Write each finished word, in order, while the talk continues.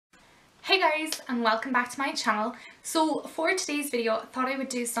Hey guys, and welcome back to my channel. So for today's video, I thought I would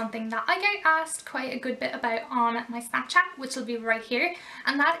do something that I get asked quite a good bit about on my Snapchat, which will be right here,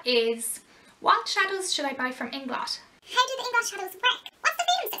 and that is, what shadows should I buy from Inglot? How do the Inglot shadows work? What's the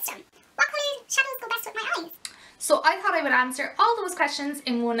freedom system? What colour shadows go best with my eyes? So I thought I would answer all those questions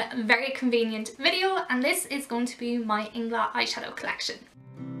in one very convenient video, and this is going to be my Inglot eyeshadow collection.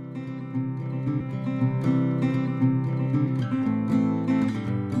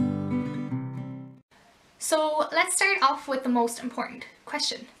 So let's start off with the most important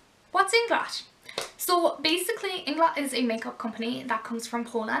question. What's Inglot? So basically Inglot is a makeup company that comes from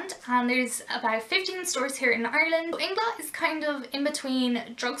Poland, and there's about 15 stores here in Ireland. So Inglot is kind of in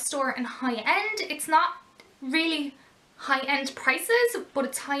between drugstore and high-end. It's not really high-end prices, but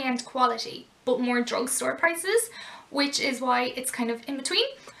it's high-end quality, but more drugstore prices, which is why it's kind of in between.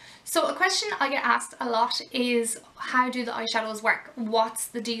 So a question I get asked a lot is, how do the eyeshadows work? What's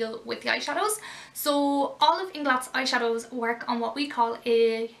the deal with the eyeshadows? So all of Inglot's eyeshadows work on what we call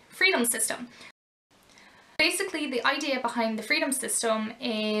a freedom system. Basically, the idea behind the freedom system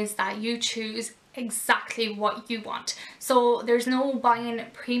is that you choose exactly what you want. So there's no buying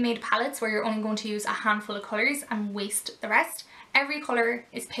pre-made palettes where you're only going to use a handful of colours and waste the rest. Every colour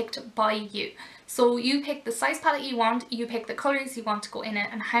is picked by you. So you pick the size palette you want, you pick the colours you want to go in it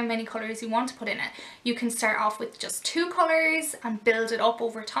and how many colours you want to put in it. You can start off with just 2 colours and build it up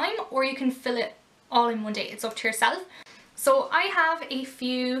over time, or you can fill it all in one day. It's up to yourself. So I have a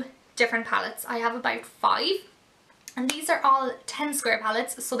few different palettes. I have about 5. And these are all 10 square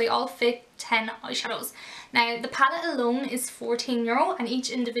palettes, so they all fit 10 eyeshadows. Now the palette alone is €14 and each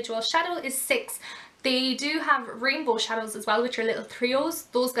individual shadow is 6. They do have rainbow shadows as well, which are little trios.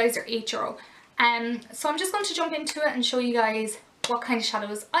 Those guys are €8. So I'm just going to jump into it and show you guys what kind of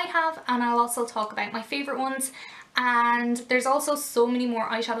shadows I have, and I'll also talk about my favourite ones. And there's also so many more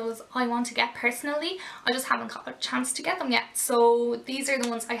eyeshadows I want to get personally. I just haven't got a chance to get them yet. So these are the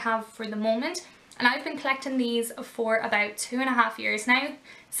ones I have for the moment. And I've been collecting these for about 2.5 years now,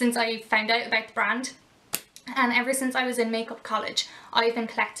 since I found out about the brand. And ever since I was in makeup college, I've been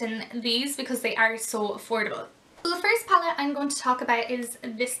collecting these because they are so affordable. So the first palette I'm going to talk about is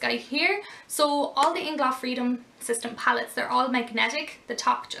this guy here. So all the Inglot Freedom System palettes, they're all magnetic. The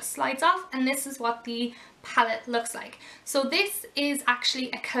top just slides off, and this is what the palette looks like. So this is actually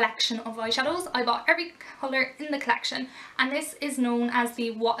a collection of eyeshadows. I bought every colour in the collection, and this is known as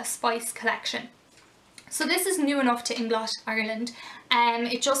the What a Spice collection. So this is new enough to Inglot Ireland.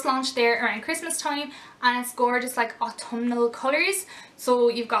 It just launched there around Christmas time, and it's gorgeous, like autumnal colours. So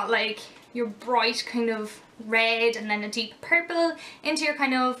you've got like your bright kind of red and then a deep purple into your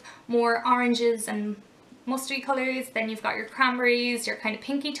kind of more oranges and mustardy colours. Then you've got your cranberries, your kind of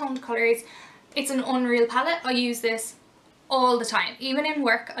pinky toned colours. It's an unreal palette. I use this all the time. Even in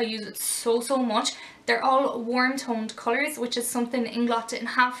work I use it so much. They're all warm toned colours, which is something Inglot didn't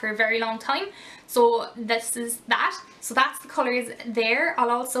have for a very long time. So this is that. So that's the colours there. I'll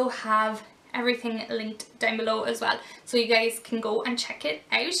also have everything linked down below as well, so you guys can go and check it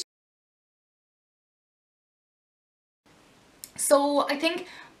out. So I think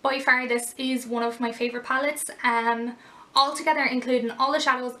by far this is one of my favourite palettes. Altogether, including all the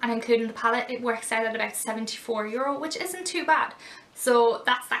shadows and including the palette, it works out at about €74, which isn't too bad. So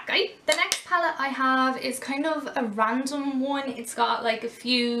that's that guy. The next palette I have is kind of a random one. It's got like a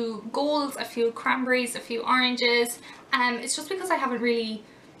few golds, a few cranberries, a few oranges. It's just because I haven't really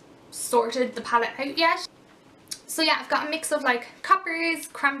sorted the palette out yet. So yeah, I've got a mix of like coppers,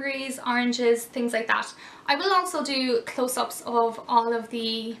 cranberries, oranges, things like that. I will also do close-ups of all of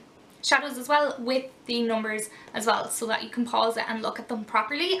the shadows as well, with the numbers as well, so that you can pause it and look at them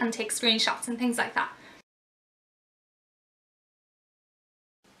properly and take screenshots and things like that.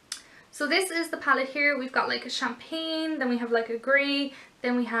 So this is the palette here. We've got like a champagne, then we have like a grey,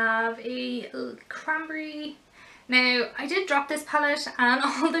 then we have a cranberry. Now I did drop this palette and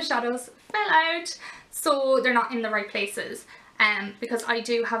all the shadows fell out, so they're not in the right places, because I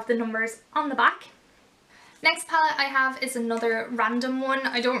do have the numbers on the back. Next palette I have is another random one.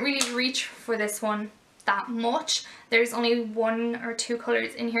 I don't really reach for this one that much. There's only 1 or 2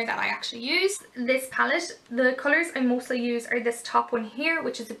 colours in here that I actually use. This palette, the colours I mostly use are this top one here,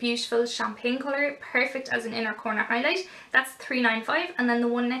 which is a beautiful champagne colour, perfect as an inner corner highlight. That's $3.95, and then the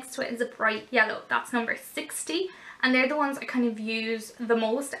one next to it is a bright yellow. That's number 60, and they're the ones I kind of use the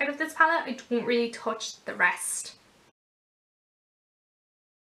most out of this palette. I don't really touch the rest.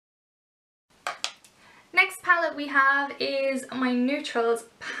 Next palette we have is my neutrals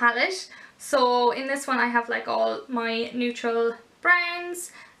palette. So in this one I have like all my neutral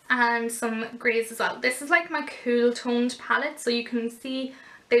browns and some greys as well. This is like my cool toned palette, so you can see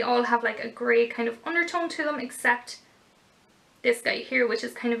they all have like a grey kind of undertone to them, except this guy here, which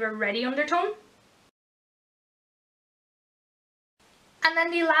is kind of a reddy undertone. And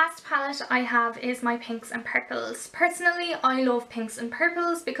then the last palette I have is my pinks and purples. Personally, I love pinks and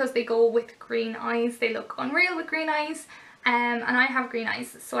purples because they go with green eyes. They look unreal with green eyes, and I have green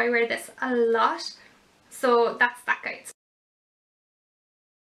eyes, so I wear this a lot. So that's that, guys.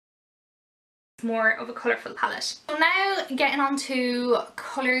 More of a colourful palette. So now getting on to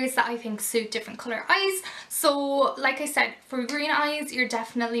colours that I think suit different colour eyes. So like I said, for green eyes you're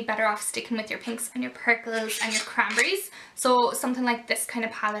definitely better off sticking with your pinks and your purples and your cranberries. So something like this kind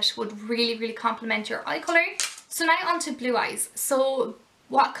of palette would really complement your eye colour. So now on to blue eyes. So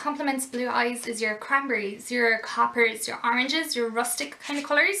what complements blue eyes is your cranberries, your coppers, your oranges, your rustic kind of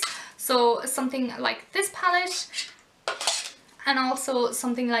colours. So something like this palette, and also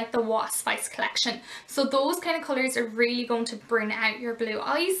something like the What Spice collection. So those kind of colours are really going to bring out your blue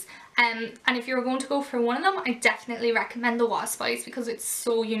eyes. And if you're going to go for one of them, I definitely recommend the What Spice because it's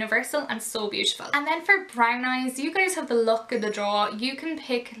so universal and so beautiful. And then for brown eyes, you guys have the luck of the draw. You can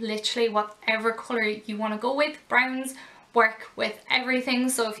pick literally whatever colour you want to go with. Browns work with everything,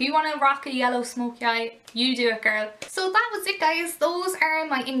 so if you want to rock a yellow smoky eye, you do it, girl. So that was it, guys. Those are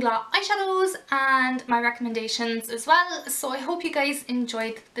my Inglot eyeshadows and my recommendations as well. So I hope you guys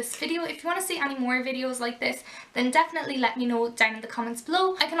enjoyed this video. If you want to see any more videos like this, then definitely let me know down in the comments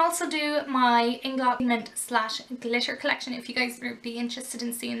below. I can also do my Inglot pigment / glitter collection. If you guys would be interested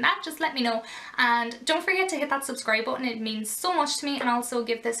in seeing that, just let me know. And don't forget to hit that subscribe button, it means so much to me. And also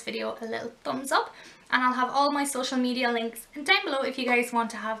give this video a little thumbs up. And I'll have all my social media links down below if you guys want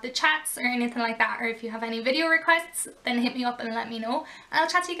to have the chats or anything like that, or if you have any video requests, then hit me up and let me know. And I'll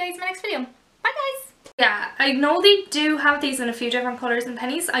chat to you guys in my next video. Bye, guys! Yeah, I know they do have these in a few different colours and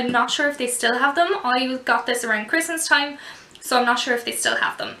pennies. I'm not sure if they still have them. I got this around Christmas time, so I'm not sure if they still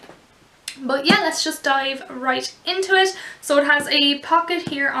have them. But yeah, let's just dive right into it. So it has a pocket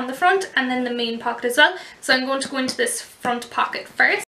here on the front and then the main pocket as well. So I'm going to go into this front pocket first.